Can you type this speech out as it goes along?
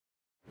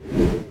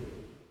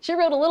She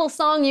wrote a little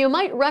song you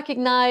might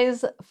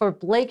recognize for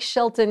Blake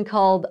Shelton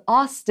called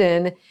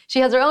Austin. She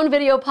has her own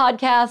video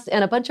podcast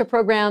and a bunch of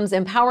programs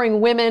empowering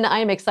women. I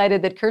am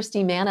excited that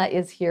Kirsti Manna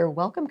is here.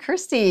 Welcome,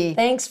 Kirsti.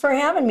 Thanks for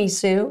having me,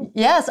 Sue.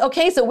 Yes.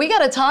 Okay, so we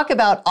got to talk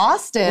about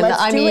Austin.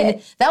 Let's do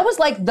it. That was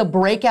like the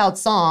breakout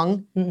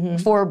song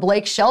for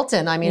Blake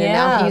Shelton. And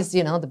now he's,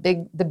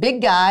 the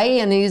big guy,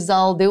 and he's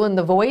all doing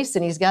the voice,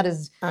 and he's got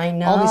his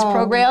all these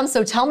programs.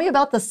 So tell me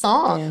about the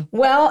song.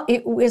 Well,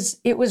 it was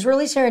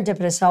really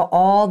serendipitous how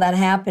all that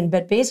happened.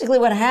 But basically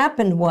what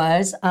happened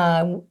was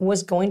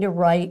going to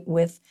write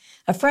with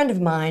a friend of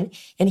mine,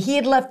 and he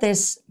had left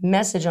this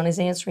message on his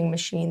answering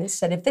machine that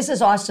said, "If this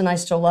is Austin, I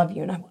still love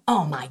you." And I went,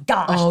 "Oh my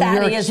gosh,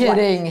 that is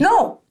kidding."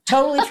 No,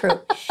 totally true.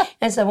 And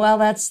I said, "Well,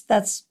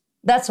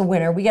 that's a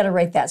winner. We got to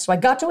write that." So I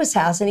got to his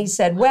house, and he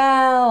said,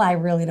 "Well, I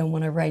really don't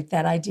want to write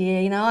that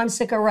idea. I'm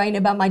sick of writing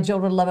about my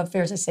childhood love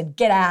affairs." I said,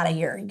 "Get out of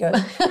here." He goes,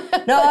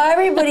 "No,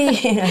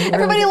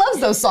 everybody loves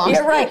those songs."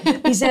 You're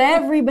right. He said,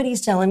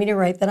 "Everybody's telling me to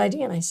write that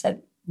idea." And I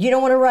said, "You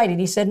don't want to write it?"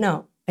 He said,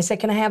 "No." I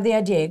said, "Can I have the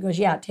idea?" He goes,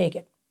 "Yeah, take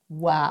it."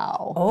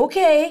 Wow.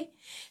 Okay.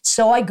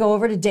 So I go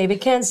over to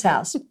David Kent's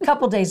house. A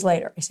couple days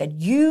later, I said,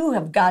 "You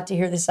have got to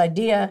hear this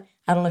idea."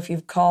 I don't know if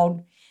you've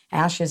called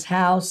Ash's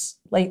house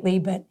lately,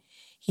 but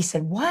he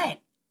said, "What?"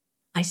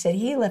 I said,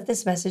 "He left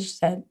this message,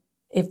 said,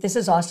 'If this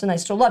is Austin, I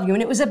still love you.'"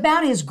 And it was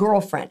about his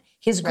girlfriend.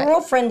 His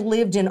girlfriend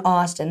lived in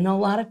Austin. And a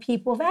lot of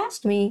people have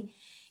asked me,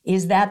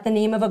 is that the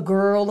name of a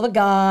girl, of a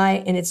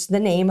guy? And it's the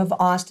name of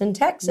Austin,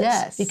 Texas.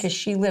 Yes. Because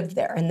she lived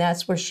there. And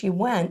that's where she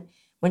went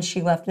when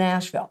she left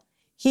Nashville.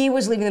 He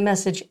was leaving the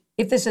message,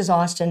 "If this is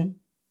Austin,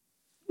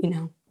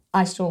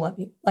 I still love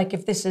you." Like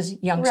if this is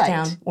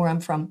Youngstown, where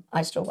I'm from,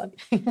 I still love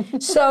you.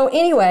 So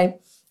anyway,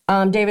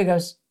 David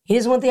goes, he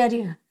doesn't want the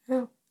idea.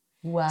 No.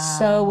 Wow.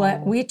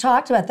 So we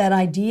talked about that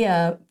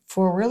idea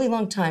for a really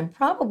long time,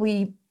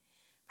 probably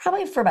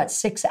for about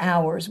 6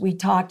 hours. We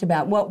talked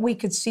about what we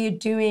could see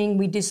it doing.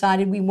 We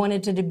decided we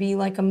wanted it to be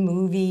like a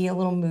movie, a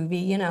little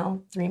movie,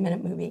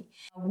 3-minute movie.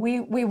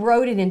 We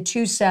wrote it in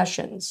 2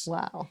 sessions.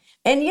 Wow.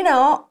 And,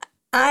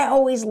 I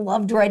always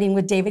loved writing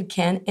with David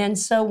Kent. And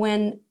so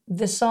when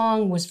the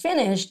song was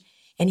finished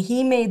and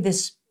he made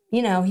this,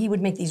 he would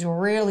make these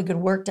really good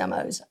work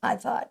demos, I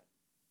thought,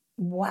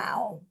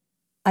 wow,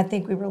 I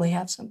think we really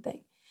have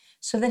something.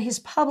 So then his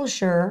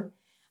publisher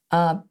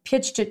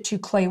pitched it to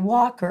Clay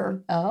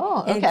Walker.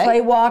 Oh, okay. And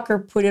Clay Walker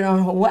put it on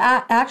hold.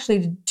 Well,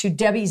 actually to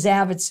Debbie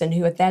Zavitson,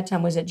 who at that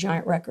time was at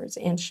Giant Records,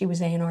 and she was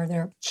A&R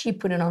there. She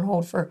put it on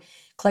hold for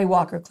Clay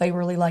Walker. Clay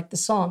really liked the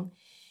song.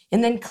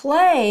 And then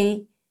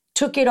Clay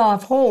took it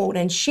off hold,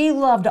 and she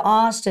loved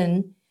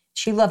Austin.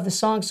 She loved the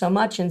song so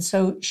much, and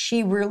so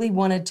she really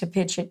wanted to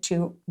pitch it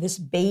to this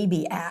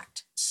baby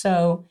act.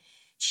 So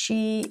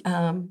she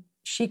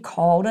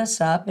called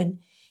us up, and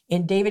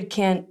David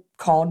Kent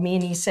called me,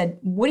 and he said,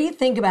 "What do you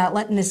think about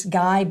letting this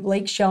guy,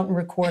 Blake Shelton,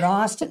 record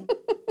Austin?"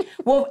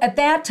 Well, at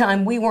that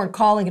time, we weren't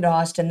calling it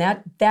Austin.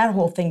 That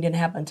whole thing didn't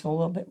happen until a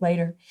little bit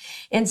later.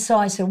 And so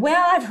I said,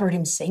 "Well, I've heard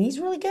him sing. He's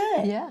really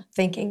good." Yeah.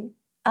 Thinking,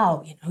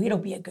 oh, it'll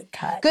be a good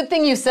cut. Good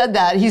thing you said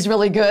that. He's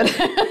really good.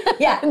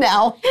 Yeah.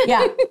 Now.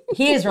 Yeah,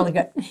 he is really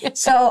good.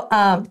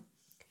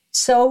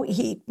 So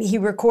he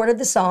recorded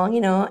the song,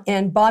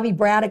 and Bobby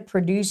Braddock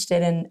produced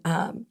it.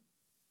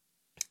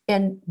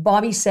 And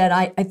Bobby said,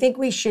 I think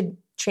we should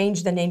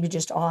change the name to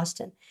just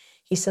Austin.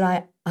 He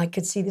said, I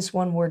could see this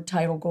one-word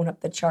title going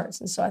up the charts.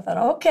 And so I thought,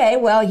 okay,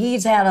 well,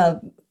 he's had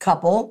a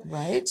couple.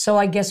 Right. So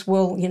I guess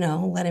we'll,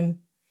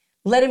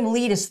 let him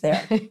lead us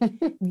there.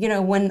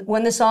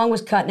 When the song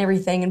was cut and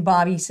everything, and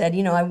Bobby said,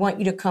 I want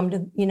you to come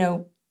to,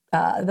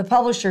 the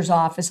publisher's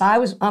office.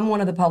 I'm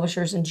one of the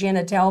publishers, and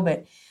Jenna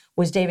Talbot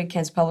was David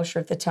Kent's publisher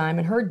at the time,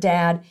 and her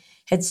dad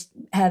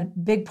had a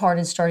big part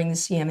in starting the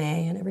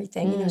CMA and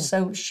everything.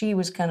 So she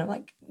was kind of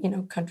like,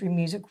 country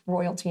music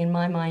royalty in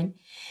my mind.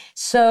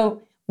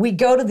 So we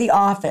go to the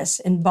office,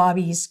 and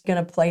Bobby's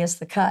going to play us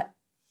the cut.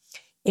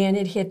 And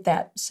it hit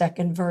that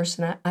second verse,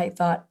 and I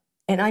thought,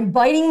 and I'm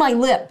biting my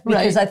lip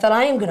because I thought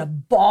I am going to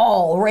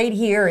bawl right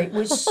here. It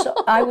was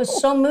I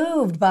was so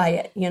moved by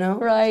it,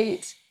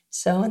 Right.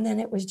 So, and then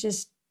it was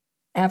just,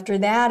 after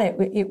that,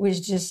 it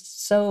was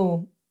just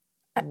so,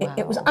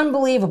 it was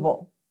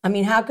unbelievable. I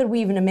mean, how could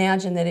we even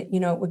imagine that it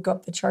would go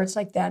up the charts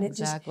like that?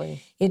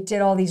 Exactly. It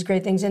did all these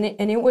great things. And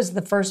it was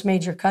the first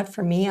major cut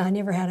for me. I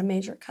never had a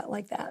major cut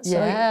like that.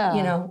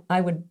 So, I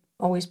would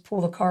always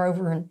pull the car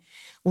over and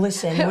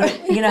listen,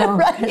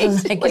 right.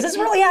 Is this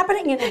really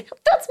happening?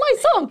 That's my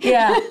song.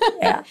 Yeah.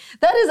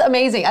 That is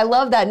amazing. I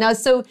love that. Now,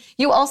 so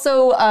you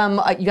also,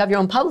 you have your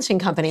own publishing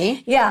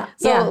company. Yeah.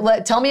 So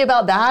tell me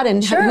about that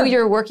and who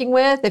you're working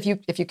with, if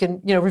you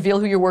can, reveal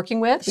who you're working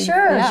with.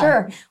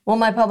 Sure. Well,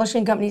 my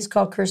publishing company is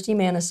called Kirsti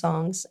Manna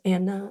Songs,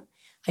 and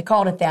I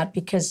called it that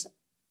because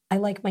I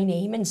like my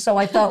name, and so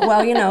I thought,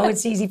 well,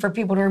 it's easy for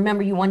people to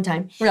remember you one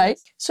time. Right.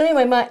 So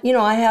anyway,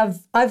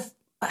 I've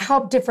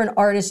helped different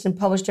artists and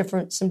published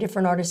some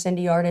different artists,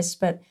 indie artists,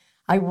 but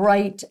I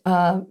write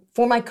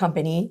for my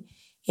company,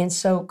 and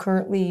so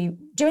currently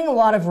doing a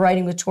lot of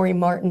writing with Tori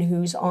Martin,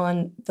 who's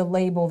on the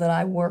label that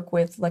I work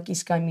with, Lucky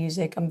Sky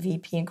Music. I'm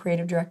VP and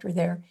creative director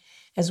there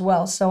as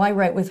well. So I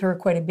write with her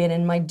quite a bit.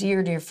 And my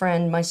dear, dear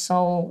friend, my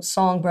soul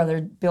song brother,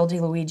 Bill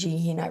DeLuigi,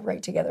 he and I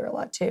write together a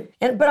lot too.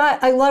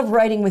 But I love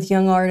writing with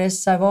young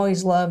artists. I've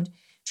always loved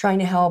trying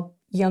to help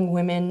young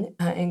women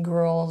and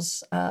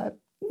girls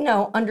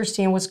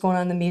understand what's going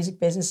on in the music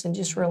business and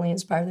just really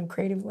inspire them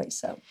creatively.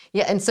 So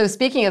yeah, and so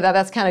speaking of that,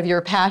 that's kind of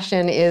your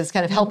passion, is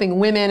kind of helping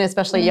women,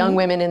 especially young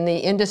women in the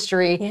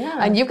industry. Yeah.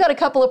 And you've got a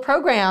couple of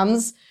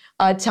programs.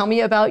 Tell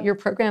me about your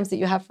programs that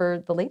you have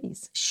for the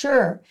ladies.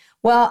 Sure.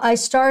 Well, I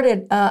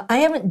started, I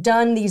haven't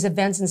done these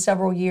events in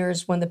several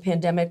years. When the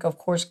pandemic, of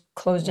course,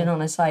 closed in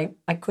on us, I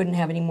couldn't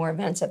have any more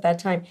events at that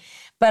time.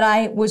 But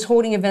I was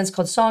holding events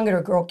called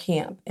Songwriter Girl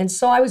Camp. And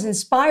so I was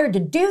inspired to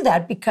do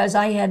that because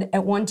I had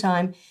at one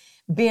time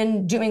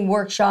been doing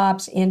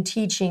workshops and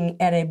teaching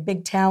at a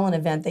big talent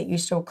event that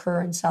used to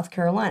occur in South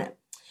Carolina.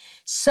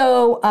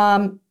 So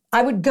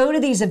I would go to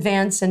these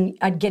events and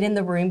I'd get in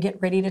the room,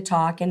 get ready to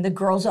talk, and the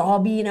girls would all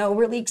be,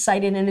 really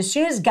excited. And as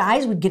soon as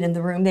guys would get in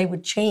the room, they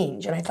would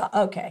change. And I thought,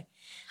 okay,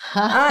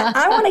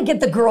 I want to get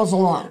the girls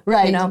along.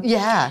 Right.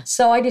 Yeah.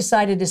 So I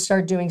decided to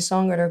start doing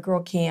Songwriter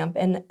Girl Camp.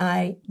 And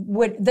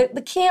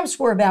the camps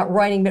were about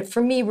writing, but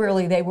for me,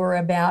 really, they were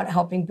about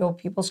helping build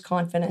people's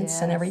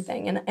confidence and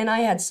everything. And I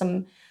had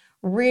some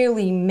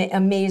really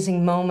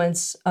amazing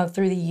moments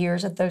through the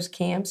years at those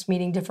camps,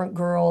 meeting different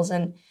girls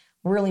and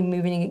really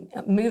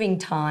moving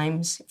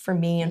times for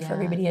me and for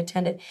everybody who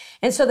attended.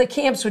 And so the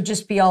camps would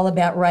just be all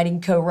about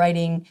writing,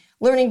 co-writing,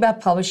 learning about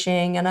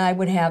publishing, and I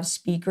would have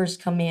speakers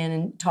come in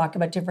and talk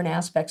about different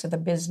aspects of the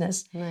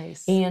business.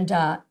 Nice. And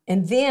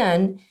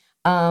then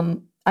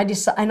I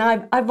decided, and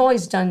I've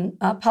always done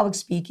public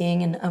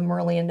speaking, and I'm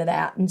really into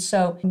that. And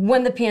so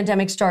when the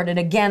pandemic started,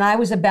 again, I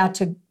was about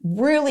to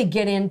really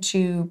get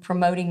into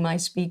promoting my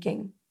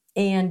speaking,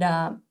 and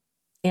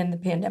the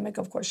pandemic,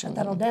 of course, shut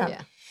that all down.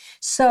 Yeah.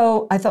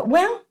 So I thought,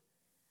 well,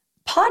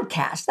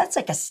 podcast, that's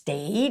like a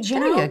stage,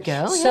 There you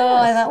go. So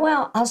I thought,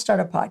 well, I'll start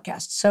a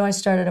podcast. So I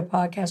started a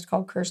podcast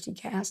called Kirsti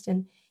Cast,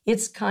 and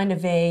it's kind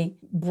of a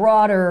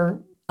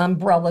broader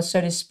umbrella, so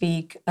to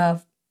speak,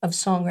 of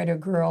Songwriter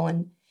Girl.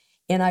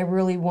 And I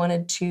really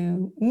wanted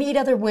to meet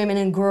other women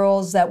and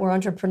girls that were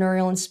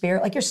entrepreneurial in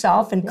spirit, like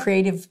yourself, and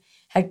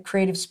had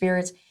creative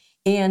spirits,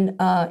 and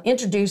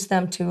introduce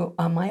them to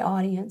my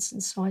audience.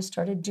 And so I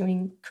started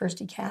doing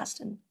Kirsti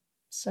Cast. And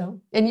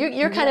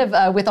you're kind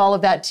of with all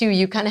of that too.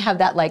 You kind of have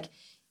that like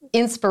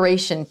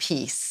inspiration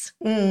piece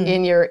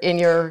in your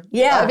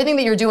everything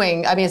that you're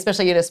doing. I mean,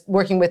 especially you're just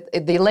working with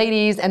the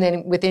ladies, and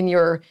then within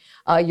your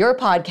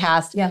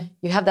podcast,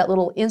 you have that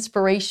little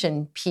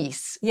inspiration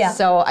piece. Yeah.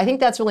 So I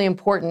think that's really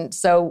important.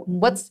 So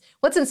what's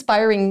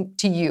inspiring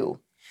to you?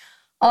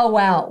 Oh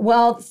wow.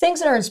 Well,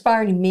 things that are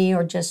inspiring to me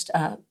are just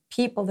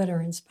people that are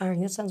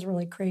inspiring. That sounds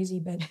really crazy,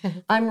 but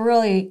I'm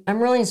really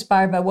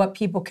inspired by what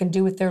people can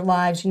do with their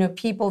lives.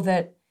 People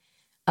that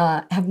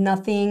have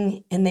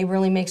nothing and they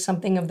really make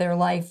something of their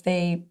life.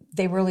 They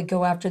really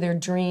go after their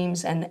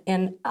dreams,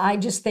 and I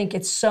just think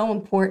it's so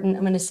important.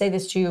 I'm going to say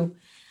this to you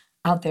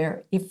out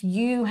there. If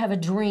you have a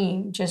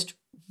dream, just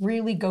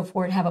really go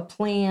for it. Have a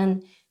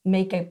plan,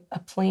 make a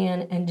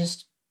plan, and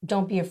just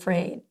don't be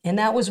afraid. And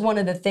that was one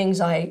of the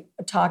things I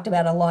talked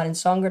about a lot in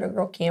Songwriter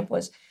Girl Camp,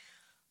 was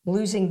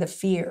losing the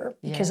fear,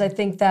 because I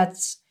think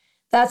that's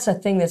a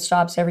thing that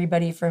stops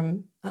everybody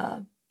from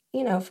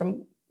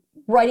from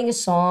writing a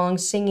song,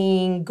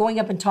 singing, going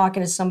up and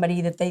talking to somebody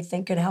that they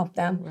think could help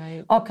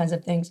them, all kinds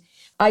of things.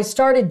 I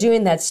started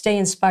doing that Stay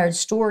Inspired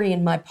story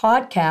in my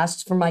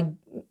podcast for my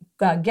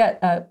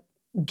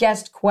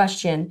guest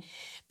question,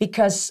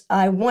 because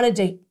I wanted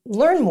to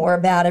learn more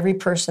about every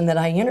person that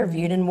I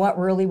interviewed and what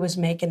really was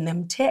making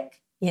them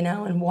tick,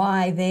 and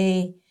why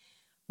they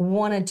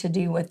wanted to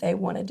do what they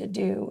wanted to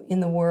do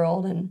in the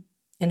world,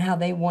 and how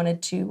they wanted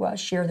to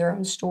share their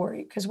own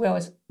story, because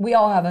we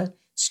all have a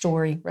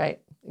story. Right,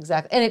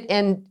 exactly.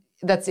 And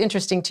that's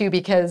interesting too,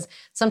 because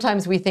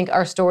sometimes we think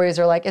our stories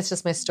are like, it's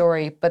just my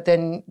story, but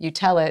then you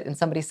tell it and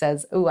somebody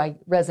says, oh, I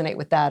resonate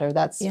with that, or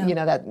that's,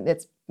 that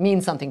it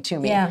means something to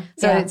me.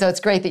 So it's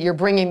great that you're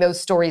bringing those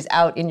stories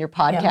out in your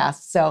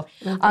podcast. So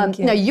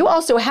now you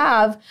also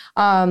have,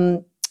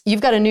 you've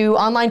got a new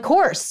online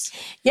course.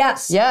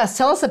 Yes.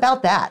 Tell us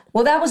about that.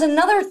 Well, that was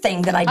another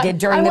thing that I did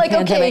during the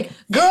pandemic. Okay,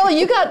 girl,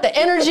 you got the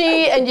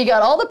energy and you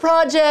got all the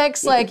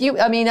projects. Have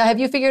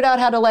you figured out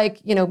how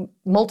to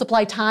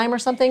multiply time or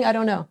something? I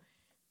don't know.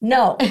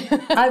 No,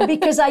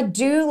 because I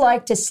do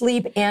like to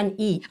sleep and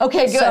eat.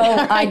 Okay, good. So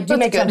I do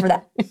make time for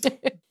that.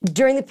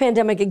 During the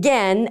pandemic,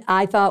 again,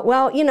 I thought,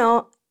 well,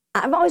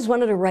 I've always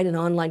wanted to write an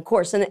online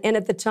course. And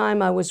at the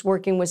time, I was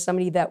working with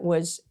somebody that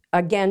was,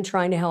 again,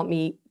 trying to help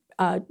me,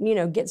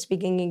 get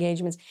speaking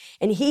engagements.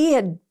 And he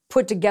had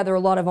put together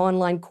a lot of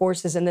online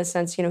courses in this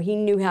sense. He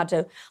knew how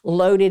to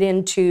load it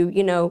into,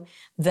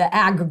 the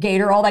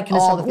aggregator, all that kind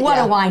of stuff.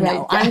 What do I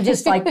know? Right. I'm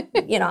just like,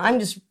 I'm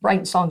just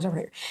writing songs over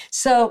here.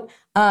 So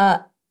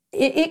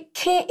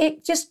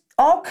it just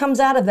all comes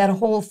out of that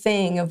whole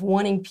thing of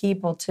wanting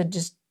people to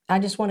just I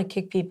just want to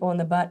kick people in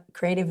the butt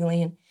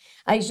creatively. And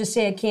I used to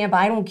say at camp,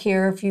 I don't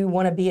care if you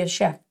want to be a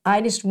chef.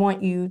 I just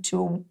want you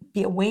to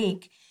be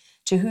awake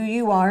to who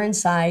you are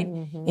inside,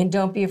 and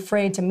don't be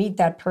afraid to meet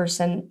that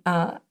person.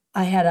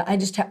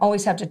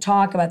 Always have to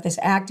talk about this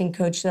acting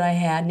coach that I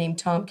had named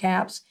Tom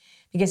Capps,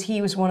 because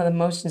he was one of the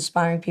most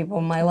inspiring people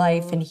in my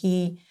life. And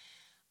he,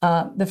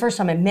 the first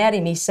time I met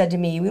him, he said to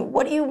me,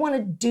 "What do you want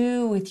to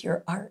do with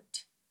your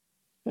art?"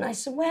 And I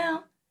said,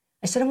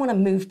 I want to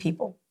move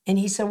people. And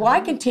he said, "Well,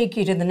 I can take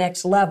you to the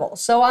next level."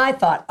 So I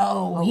thought,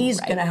 he's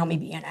going to help me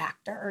be an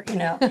actor,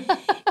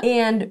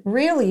 And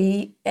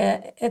really,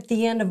 at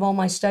the end of all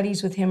my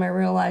studies with him, I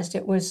realized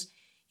it was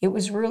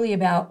really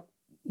about,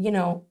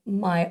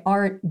 my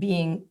art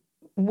being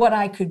what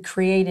I could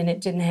create, and it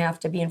didn't have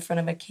to be in front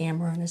of a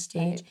camera on a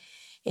stage.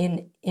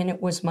 And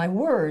it was my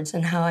words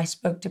and how I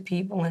spoke to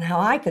people and how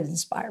I could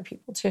inspire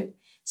people too.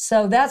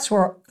 So that's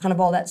where kind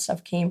of all that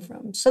stuff came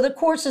from. So the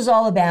course is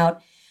all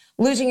about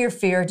losing your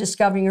fear,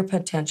 discovering your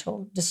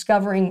potential,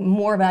 discovering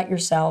more about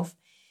yourself,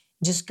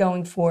 just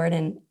going for it.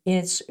 And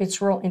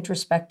it's real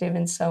introspective.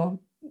 And so,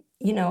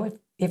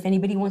 if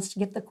anybody wants to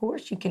get the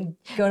course, you can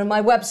go to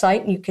my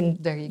website and you can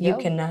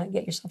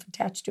get yourself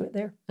attached to it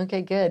there.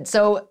 Okay, good.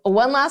 So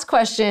one last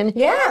question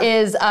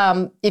is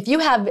if you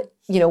have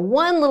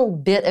one little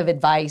bit of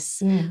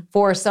advice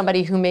for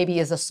somebody who maybe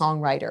is a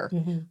songwriter,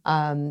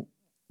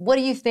 what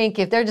do you think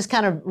if they're just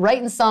kind of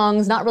writing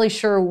songs, not really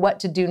sure what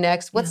to do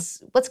next?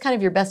 What's kind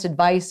of your best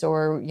advice,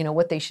 or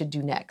what they should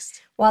do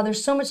next? Well,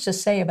 there's so much to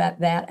say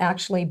about that,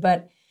 actually.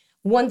 But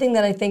one thing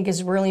that I think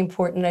is really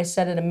important, I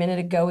said it a minute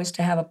ago, is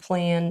to have a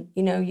plan.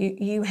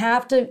 You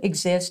have to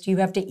exist, you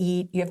have to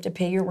eat, you have to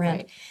pay your rent.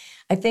 Right.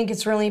 I think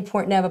it's really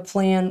important to have a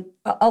plan.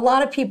 A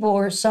lot of people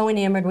are so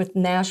enamored with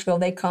Nashville,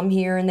 they come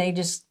here and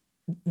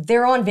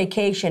they're on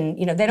vacation.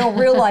 They don't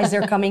realize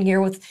they're coming here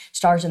with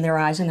stars in their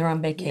eyes and they're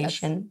on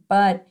vacation. Yes.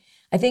 But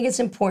I think it's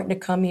important to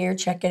come here,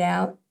 check it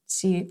out,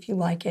 see if you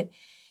like it,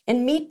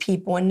 and meet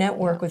people and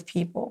network with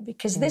people,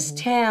 because this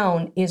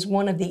town is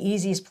one of the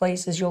easiest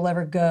places you'll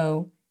ever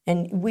go.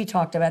 And we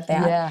talked about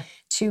that,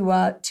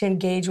 to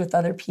engage with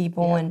other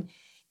people.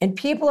 And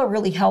people are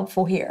really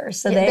helpful here.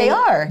 So they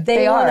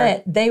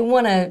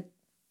want to,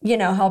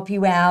 help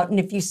you out. And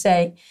if you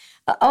say,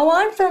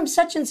 I'm from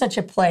such and such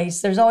a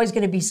place, there's always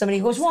going to be somebody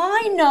who goes, well,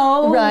 I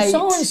know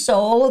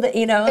so-and-so, that,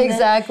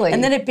 Exactly.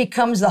 And then it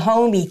becomes the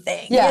homey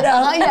thing.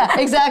 Yeah,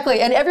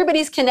 exactly. And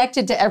everybody's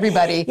connected to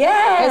everybody.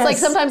 Yes. It's like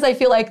sometimes I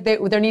feel like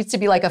there needs to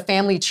be like a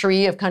family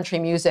tree of country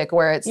music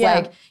where it's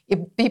like if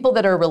people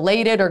that are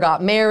related or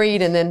got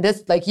married, and then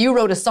this, like you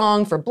wrote a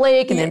song for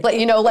Blake, and then Blake,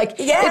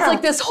 it's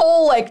like this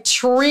whole like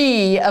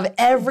tree of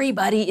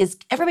everybody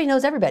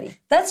knows everybody.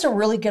 That's a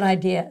really good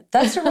idea.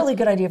 That's a really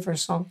good idea for a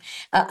song.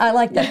 I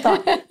like that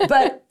thought.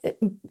 But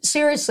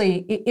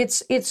seriously,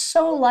 it's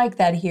so like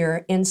that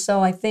here. And so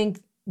I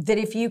think that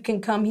if you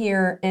can come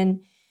here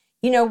and,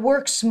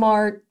 work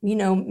smart,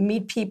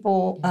 meet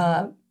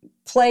people,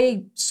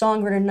 play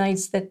songwriter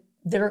nights that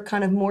are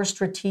kind of more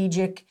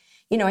strategic.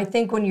 I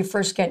think when you're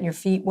first getting your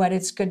feet wet,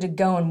 it's good to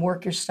go and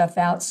work your stuff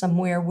out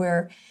somewhere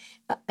where,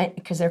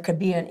 because there could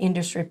be an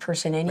industry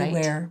person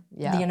anywhere.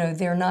 Right. Yeah.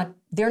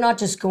 They're not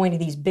just going to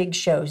these big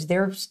shows.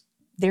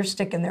 They're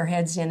sticking their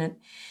heads in it,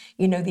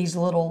 these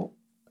little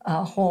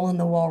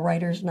hole-in-the-wall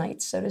writers'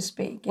 nights, so to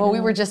speak. We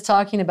were just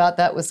talking about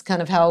that was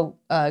kind of how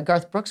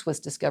Garth Brooks was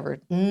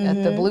discovered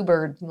at the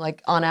Bluebird,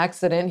 like on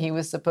accident. He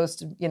was supposed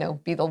to,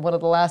 be one of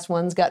the last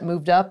ones, got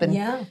moved up,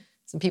 and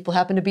some people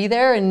happened to be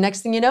there, and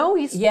next thing you know,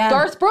 he's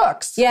Garth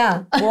Brooks.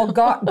 Yeah, well,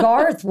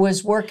 Garth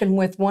was working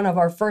with one of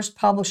our first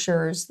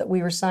publishers that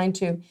we were signed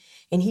to,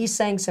 and he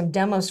sang some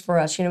demos for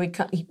us.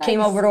 He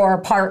came over to our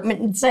apartment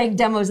and sang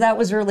demos. That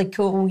was really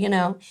cool,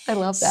 I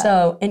love that.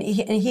 So, and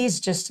he's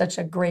just such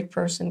a great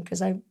person,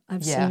 because I've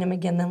seen him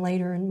again then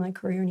later in my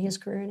career and his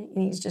career, and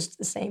he's just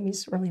the same.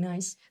 He's really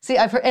nice. See,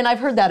 I've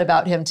heard that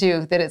about him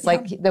too, that it's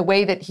like the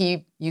way that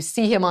you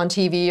see him on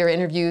TV or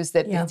interviews,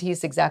 that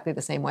he's exactly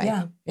the same way.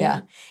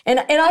 Yeah.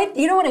 And I,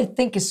 what I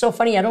think is so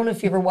funny, I don't know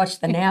if you ever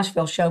watched the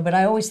Nashville show, but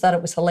I always thought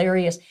it was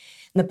hilarious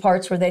in the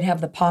parts where they'd have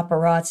the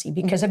paparazzi,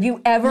 because have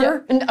you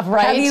ever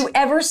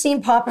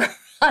seen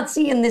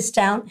paparazzi in this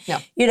town?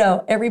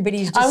 No.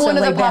 Everybody's just I'm one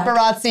of the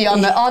paparazzi on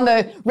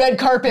the red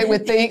carpet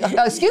with the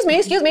excuse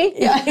me.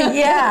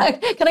 Yeah.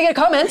 Can I get a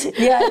comment?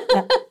 Yeah.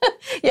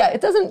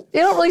 You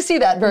don't really see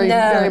that very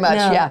much.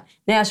 No. Yeah.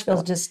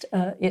 Nashville's just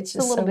it's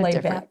just a little so bit laid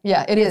different. back.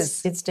 Yeah,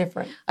 it's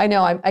different. I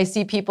know. I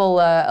see people,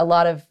 a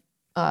lot of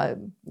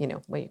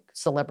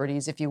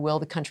celebrities, if you will,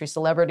 the country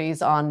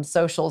celebrities on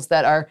socials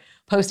that are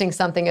posting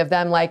something of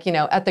them, like,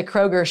 at the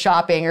Kroger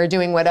shopping or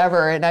doing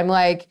whatever. And I'm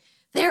like,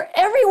 they're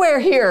everywhere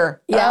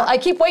here. Yeah. I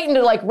keep waiting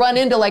to run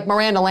into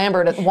Miranda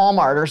Lambert at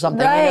Walmart or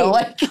something.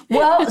 Right.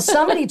 Well,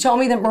 somebody told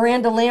me that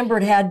Miranda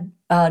Lambert had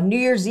New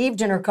Year's Eve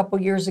dinner a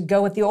couple years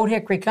ago at the Old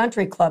Hickory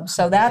Country Club.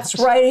 So that's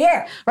right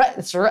here. Right.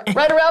 It's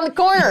right around the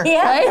corner.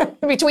 Right?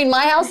 Between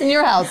my house and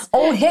your house.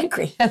 Old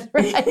Hickory. That's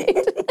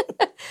right.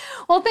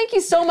 Well, thank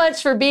you so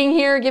much for being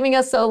here, giving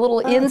us a little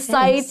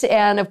insight, thanks.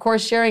 and of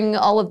course, sharing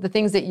all of the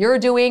things that you're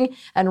doing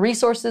and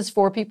resources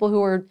for people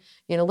who are,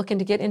 looking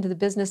to get into the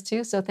business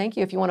too. So thank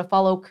you. If you want to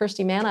follow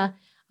Kirsti Manna,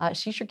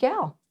 she's your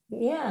gal.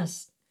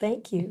 Yes.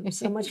 Thank you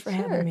so much for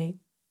having me.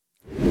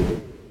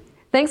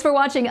 Thanks for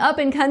watching Up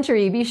in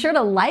Country. Be sure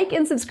to like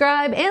and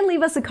subscribe and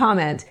leave us a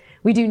comment.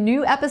 We do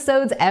new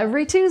episodes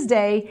every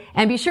Tuesday,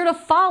 and be sure to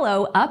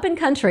follow Up in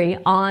Country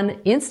on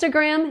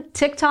Instagram,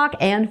 TikTok,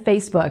 and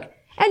Facebook.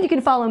 And you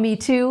can follow me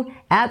too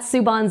at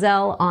Sue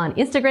Bonzel on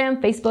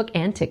Instagram, Facebook,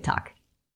 and TikTok.